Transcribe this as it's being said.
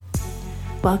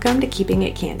Welcome to Keeping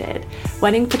It Candid,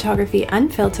 wedding photography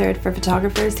unfiltered for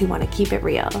photographers who want to keep it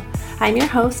real. I'm your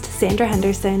host, Sandra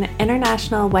Henderson,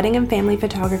 international wedding and family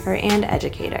photographer and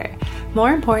educator.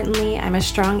 More importantly, I'm a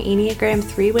strong Enneagram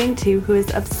 3-wing 2 who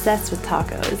is obsessed with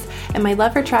tacos, and my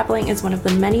love for traveling is one of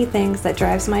the many things that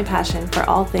drives my passion for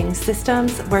all things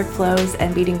systems, workflows,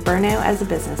 and beating burnout as a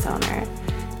business owner.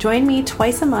 Join me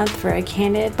twice a month for a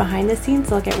candid,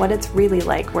 behind-the-scenes look at what it's really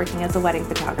like working as a wedding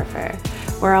photographer,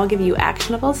 where I'll give you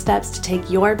actionable steps to take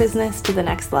your business to the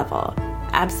next level.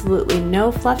 Absolutely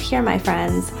no fluff here, my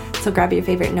friends, so grab your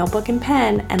favorite notebook and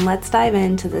pen, and let's dive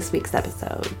into this week's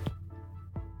episode.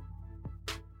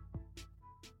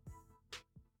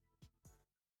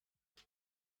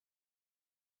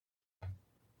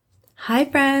 Hi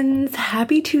friends,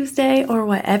 happy Tuesday or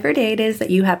whatever day it is that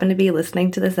you happen to be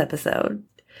listening to this episode.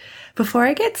 Before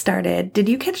I get started, did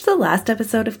you catch the last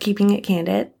episode of Keeping It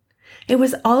Candid? It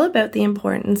was all about the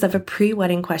importance of a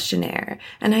pre-wedding questionnaire,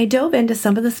 and I dove into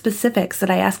some of the specifics that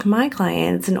I ask my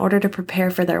clients in order to prepare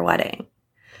for their wedding.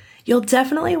 You'll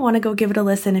definitely want to go give it a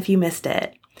listen if you missed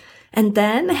it. And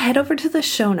then head over to the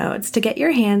show notes to get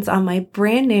your hands on my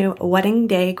brand new wedding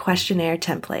day questionnaire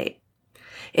template.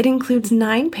 It includes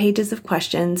 9 pages of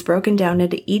questions broken down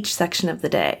into each section of the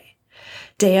day.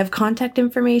 Day of contact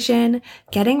information,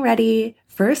 getting ready,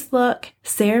 first look,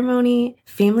 ceremony,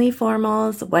 family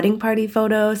formals, wedding party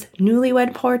photos,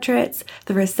 newlywed portraits,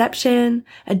 the reception,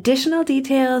 additional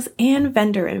details, and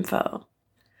vendor info.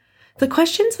 The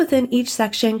questions within each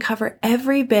section cover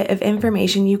every bit of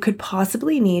information you could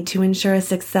possibly need to ensure a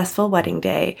successful wedding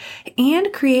day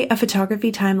and create a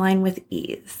photography timeline with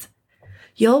ease.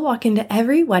 You'll walk into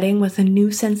every wedding with a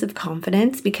new sense of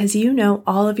confidence because you know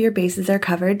all of your bases are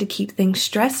covered to keep things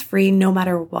stress-free no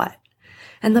matter what.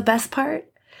 And the best part?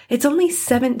 It's only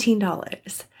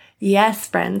 $17. Yes,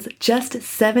 friends, just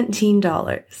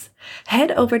 $17.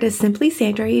 Head over to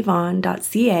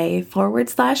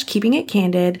simplysandrayvonne.ca/keeping it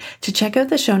candid to check out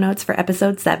the show notes for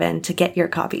episode 7 to get your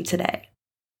copy today.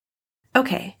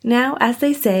 Okay, now, as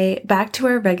they say, back to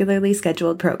our regularly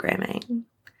scheduled programming.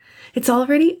 It's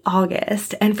already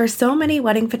August, and for so many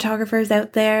wedding photographers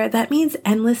out there, that means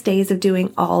endless days of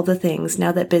doing all the things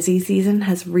now that busy season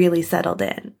has really settled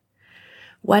in.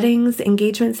 Weddings,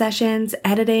 engagement sessions,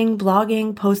 editing,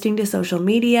 blogging, posting to social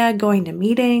media, going to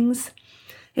meetings.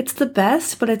 It's the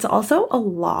best, but it's also a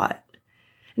lot.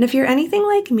 And if you're anything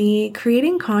like me,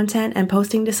 creating content and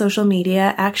posting to social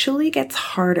media actually gets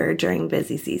harder during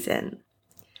busy season.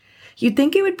 You'd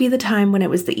think it would be the time when it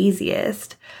was the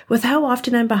easiest. With how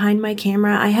often I'm behind my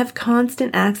camera, I have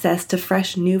constant access to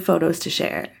fresh new photos to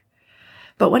share.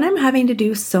 But when I'm having to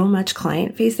do so much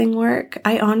client-facing work,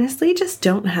 I honestly just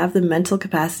don't have the mental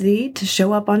capacity to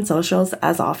show up on socials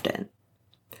as often.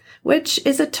 Which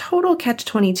is a total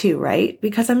catch-22, right?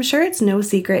 Because I'm sure it's no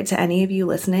secret to any of you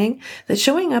listening that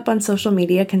showing up on social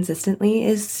media consistently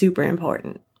is super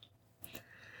important.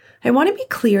 I want to be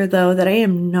clear, though, that I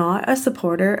am not a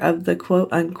supporter of the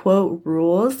quote-unquote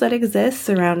rules that exist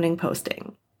surrounding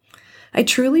posting. I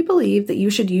truly believe that you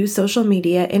should use social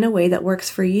media in a way that works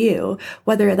for you,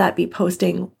 whether that be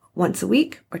posting once a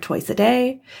week or twice a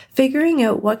day. Figuring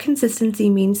out what consistency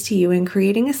means to you and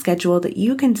creating a schedule that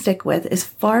you can stick with is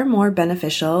far more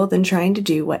beneficial than trying to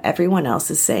do what everyone else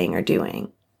is saying or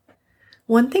doing.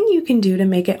 One thing you can do to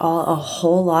make it all a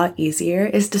whole lot easier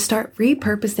is to start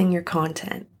repurposing your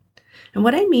content. And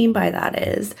what I mean by that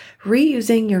is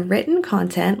reusing your written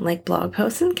content like blog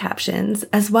posts and captions,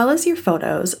 as well as your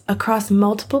photos across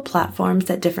multiple platforms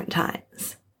at different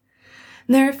times.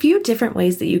 And there are a few different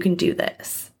ways that you can do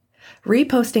this.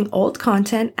 Reposting old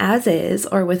content as is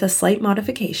or with a slight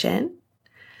modification,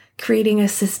 creating a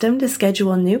system to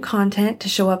schedule new content to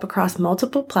show up across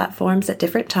multiple platforms at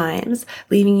different times,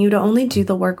 leaving you to only do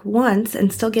the work once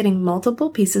and still getting multiple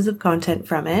pieces of content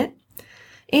from it,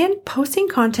 and posting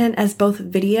content as both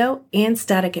video and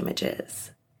static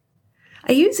images.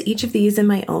 I use each of these in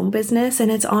my own business,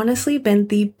 and it's honestly been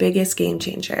the biggest game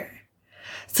changer.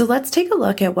 So let's take a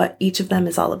look at what each of them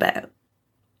is all about.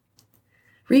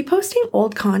 Reposting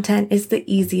old content is the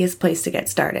easiest place to get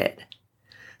started.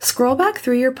 Scroll back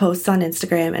through your posts on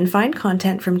Instagram and find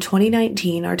content from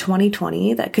 2019 or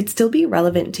 2020 that could still be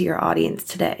relevant to your audience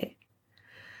today.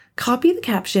 Copy the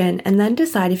caption and then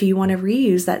decide if you want to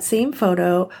reuse that same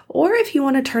photo or if you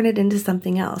want to turn it into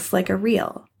something else, like a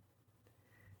reel.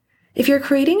 If you're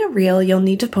creating a reel, you'll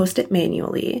need to post it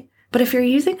manually, but if you're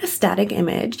using a static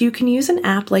image, you can use an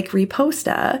app like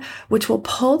Reposta, which will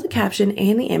pull the caption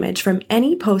and the image from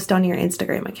any post on your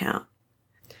Instagram account.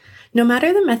 No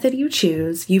matter the method you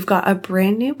choose, you've got a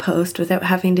brand new post without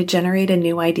having to generate a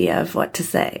new idea of what to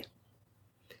say.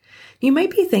 You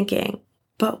might be thinking,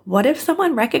 But what if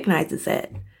someone recognizes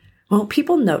it? Won't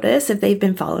people notice if they've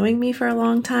been following me for a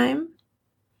long time?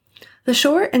 The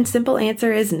short and simple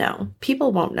answer is no,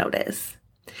 people won't notice.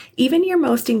 Even your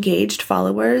most engaged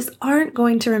followers aren't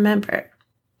going to remember.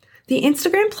 The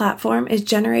Instagram platform is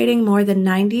generating more than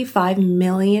 95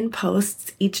 million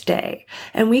posts each day,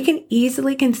 and we can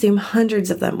easily consume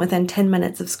hundreds of them within 10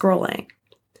 minutes of scrolling.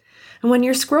 And when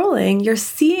you're scrolling, you're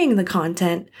seeing the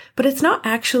content, but it's not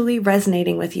actually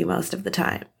resonating with you most of the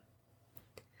time.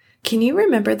 Can you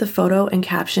remember the photo and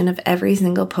caption of every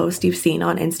single post you've seen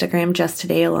on Instagram just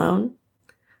today alone?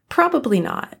 Probably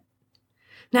not.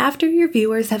 Now, after your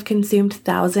viewers have consumed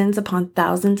thousands upon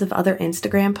thousands of other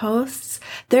Instagram posts,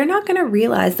 they're not going to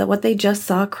realize that what they just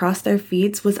saw across their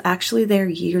feeds was actually there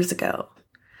years ago.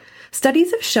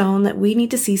 Studies have shown that we need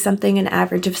to see something an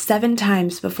average of 7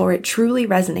 times before it truly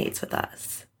resonates with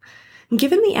us.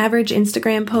 Given the average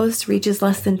Instagram post reaches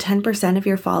less than 10% of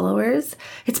your followers,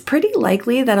 it's pretty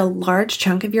likely that a large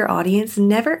chunk of your audience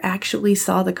never actually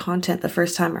saw the content the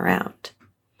first time around.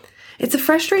 It's a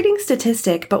frustrating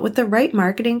statistic, but with the right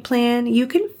marketing plan, you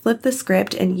can flip the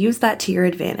script and use that to your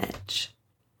advantage.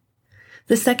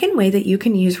 The second way that you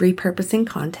can use repurposing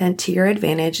content to your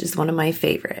advantage is one of my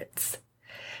favorites.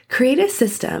 Create a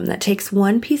system that takes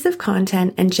one piece of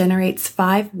content and generates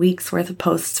 5 weeks worth of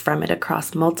posts from it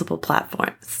across multiple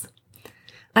platforms.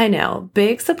 I know,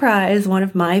 big surprise, one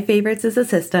of my favorites is a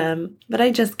system, but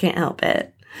I just can't help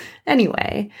it.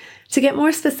 Anyway, to get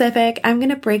more specific, I'm going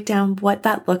to break down what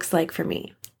that looks like for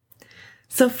me.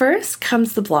 So first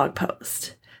comes the blog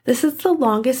post. This is the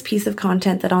longest piece of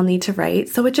content that I'll need to write,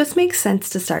 so it just makes sense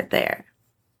to start there.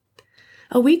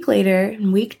 A week later,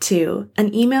 in week 2,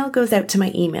 an email goes out to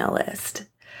my email list.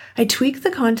 I tweak the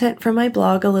content from my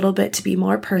blog a little bit to be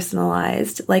more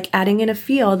personalized, like adding in a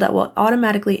field that will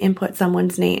automatically input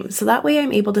someone's name, so that way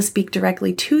I'm able to speak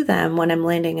directly to them when I'm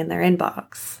landing in their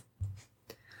inbox.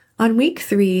 On week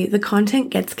 3, the content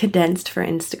gets condensed for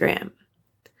Instagram.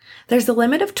 There's a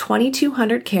limit of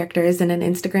 2,200 characters in an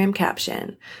Instagram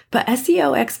caption, but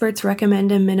SEO experts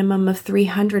recommend a minimum of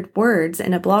 300 words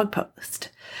in a blog post.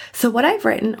 So what I've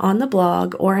written on the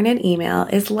blog or in an email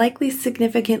is likely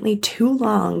significantly too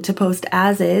long to post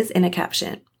as is in a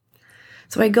caption.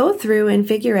 So I go through and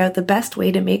figure out the best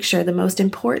way to make sure the most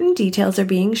important details are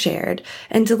being shared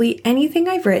and delete anything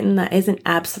I've written that isn't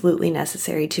absolutely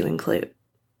necessary to include.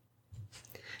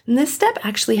 And this step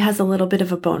actually has a little bit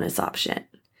of a bonus option.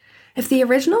 If the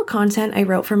original content I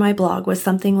wrote for my blog was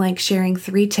something like sharing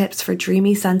 3 tips for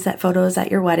dreamy sunset photos at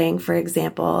your wedding, for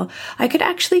example, I could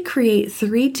actually create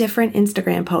 3 different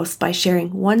Instagram posts by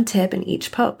sharing 1 tip in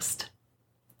each post.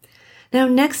 Now,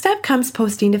 next up comes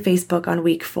posting to Facebook on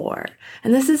week 4,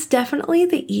 and this is definitely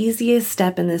the easiest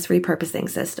step in this repurposing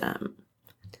system.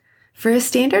 For a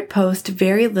standard post,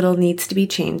 very little needs to be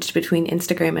changed between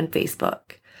Instagram and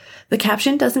Facebook. The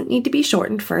caption doesn't need to be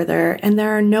shortened further, and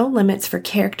there are no limits for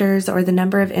characters or the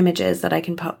number of images that I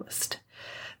can post.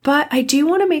 But I do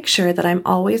want to make sure that I'm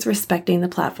always respecting the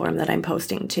platform that I'm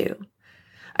posting to.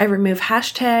 I remove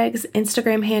hashtags,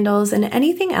 Instagram handles, and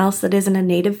anything else that isn't a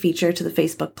native feature to the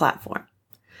Facebook platform.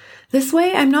 This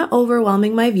way, I'm not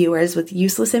overwhelming my viewers with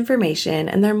useless information,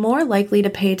 and they're more likely to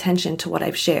pay attention to what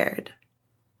I've shared.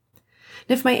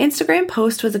 If my Instagram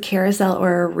post was a carousel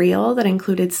or a reel that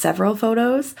included several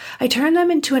photos, I turn them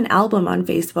into an album on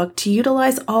Facebook to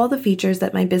utilize all the features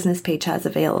that my business page has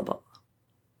available.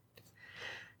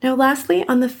 Now lastly,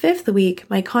 on the 5th week,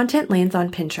 my content lands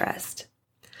on Pinterest.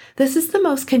 This is the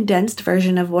most condensed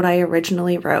version of what I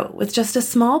originally wrote, with just a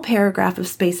small paragraph of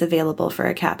space available for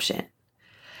a caption.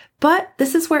 But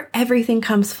this is where everything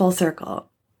comes full circle.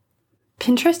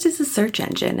 Pinterest is a search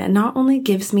engine and not only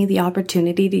gives me the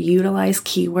opportunity to utilize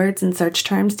keywords and search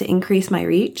terms to increase my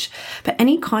reach, but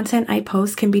any content I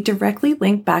post can be directly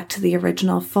linked back to the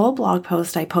original full blog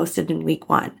post I posted in week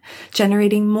 1,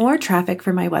 generating more traffic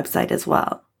for my website as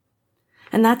well.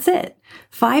 And that's it.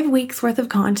 5 weeks worth of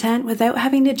content without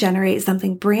having to generate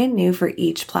something brand new for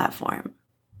each platform.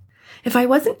 If I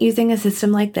wasn't using a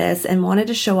system like this and wanted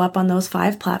to show up on those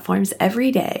 5 platforms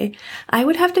every day, I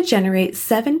would have to generate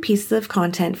 7 pieces of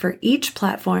content for each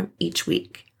platform each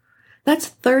week. That's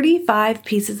 35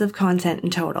 pieces of content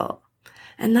in total.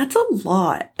 And that's a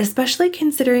lot, especially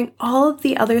considering all of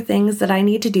the other things that I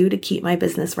need to do to keep my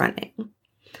business running.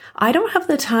 I don't have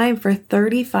the time for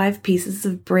 35 pieces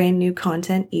of brand new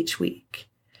content each week.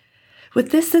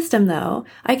 With this system, though,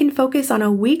 I can focus on a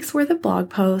week's worth of blog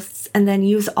posts and then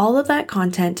use all of that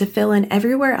content to fill in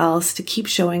everywhere else to keep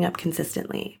showing up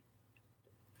consistently.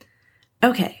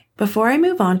 Okay, Before I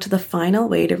move on to the final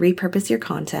way to repurpose your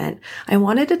content, I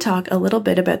wanted to talk a little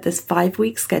bit about this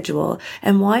 5-week schedule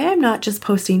and why I'm not just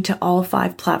posting to all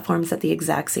 5 platforms at the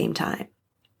exact same time.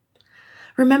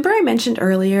 Remember I mentioned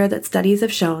earlier that studies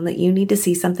have shown that you need to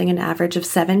see something an average of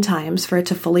 7 times for it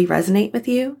to fully resonate with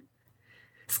you?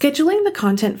 Scheduling the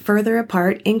content further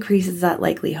apart increases that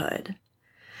likelihood.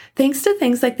 Thanks to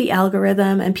things like the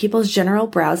algorithm and people's general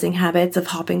browsing habits of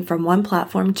hopping from one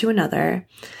platform to another,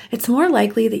 it's more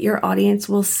likely that your audience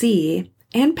will see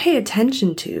and pay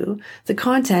attention to the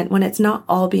content when it's not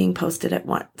all being posted at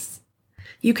once.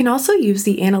 You can also use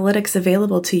the analytics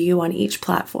available to you on each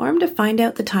platform to find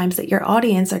out the times that your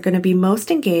audience are going to be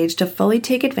most engaged to fully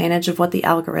take advantage of what the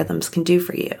algorithms can do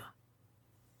for you.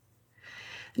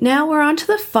 Now we're on to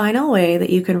the final way that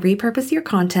you can repurpose your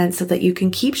content so that you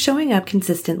can keep showing up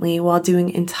consistently while doing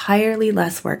entirely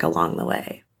less work along the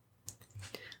way.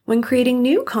 When creating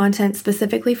new content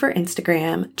specifically for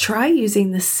Instagram, try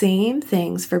using the same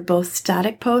things for both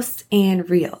static posts and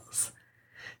reels.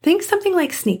 Think something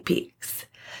like sneak peeks.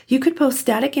 You could post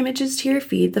static images to your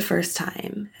feed the first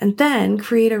time, and then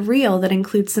create a reel that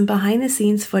includes some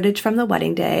behind-the-scenes footage from the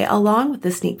wedding day along with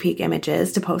the sneak peek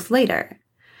images to post later.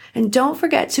 And don't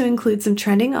forget to include some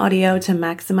trending audio to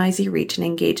maximize your reach and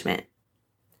engagement.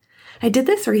 I did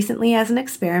this recently as an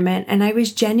experiment, and I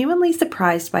was genuinely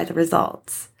surprised by the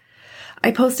results.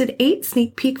 I posted 8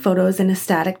 sneak peek photos in a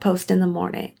static post in the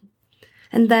morning.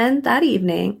 And then that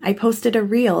evening, I posted a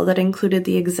reel that included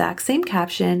the exact same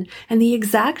caption and the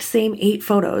exact same 8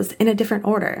 photos in a different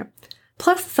order,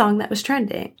 plus the song that was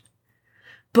trending.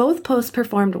 Both posts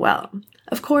performed well,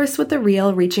 of course with the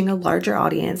reel reaching a larger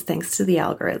audience thanks to the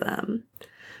algorithm.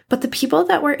 But the people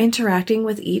that were interacting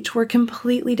with each were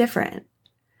completely different.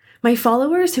 My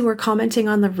followers who were commenting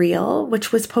on the reel,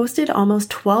 which was posted almost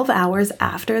 12 hours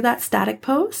after that static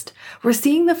post, were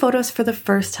seeing the photos for the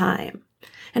first time.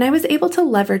 And I was able to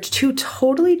leverage 2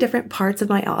 totally different parts of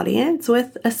my audience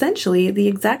with essentially the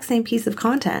exact same piece of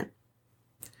content.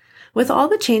 With all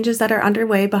the changes that are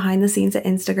underway behind the scenes at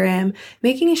Instagram,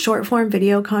 making a short-form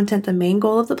video content the main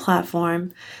goal of the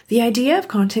platform, the idea of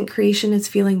content creation is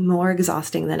feeling more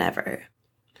exhausting than ever.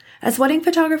 As wedding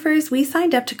photographers, we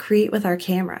signed up to create with our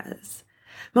cameras.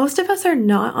 Most of us are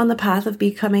not on the path of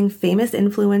becoming famous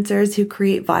influencers who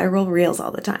create viral reels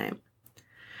all the time.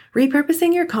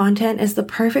 Repurposing your content is the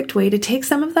perfect way to take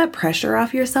some of that pressure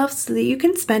off yourself so that you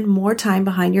can spend more time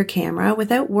behind your camera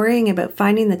without worrying about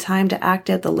finding the time to act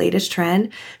out the latest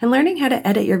trend and learning how to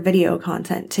edit your video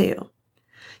content too.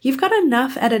 You've got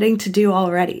enough editing to do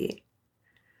already.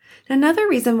 Another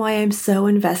reason why I'm so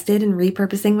invested in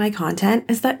repurposing my content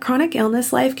is that chronic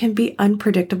illness life can be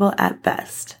unpredictable at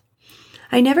best.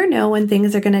 I never know when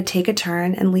things are going to take a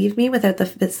turn and leave me without the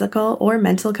physical or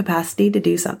mental capacity to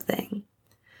do something.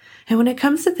 And when it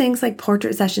comes to things like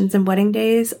portrait sessions and wedding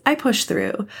days, I push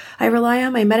through. I rely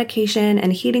on my medication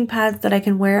and heating pads that I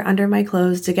can wear under my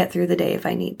clothes to get through the day if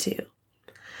I need to.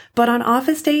 But on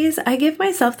office days, I give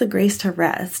myself the grace to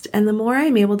rest, and the more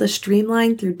I'm able to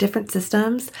streamline through different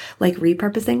systems, like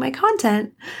repurposing my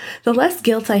content, the less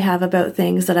guilt I have about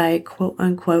things that I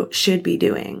quote-unquote should be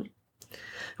doing.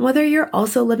 Whether you're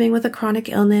also living with a chronic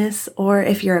illness, or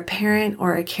if you're a parent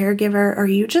or a caregiver, or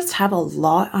you just have a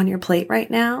lot on your plate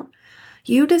right now,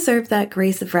 you deserve that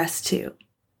grace of rest too.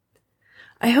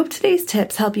 I hope today's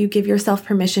tips help you give yourself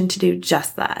permission to do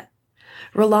just that.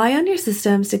 Rely on your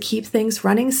systems to keep things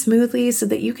running smoothly so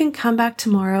that you can come back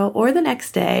tomorrow or the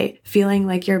next day feeling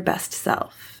like your best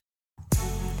self.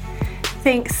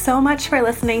 Thanks so much for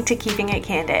listening to Keeping It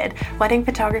Candid, Wedding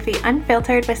Photography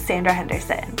Unfiltered with Sandra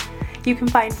Henderson. You can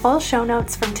find full show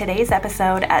notes from today's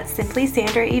episode at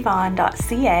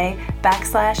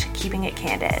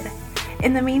simplysandrayvonne.ca/keepingitcandid.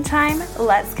 In the meantime,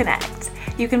 let's connect.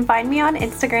 You can find me on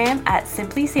Instagram at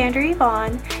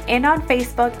simplysandrayvonne and on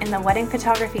Facebook in the Wedding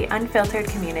Photography Unfiltered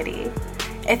community.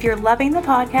 If you're loving the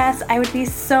podcast, I would be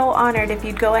so honored if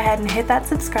you'd go ahead and hit that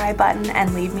subscribe button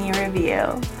and leave me a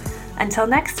review. Until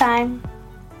next time.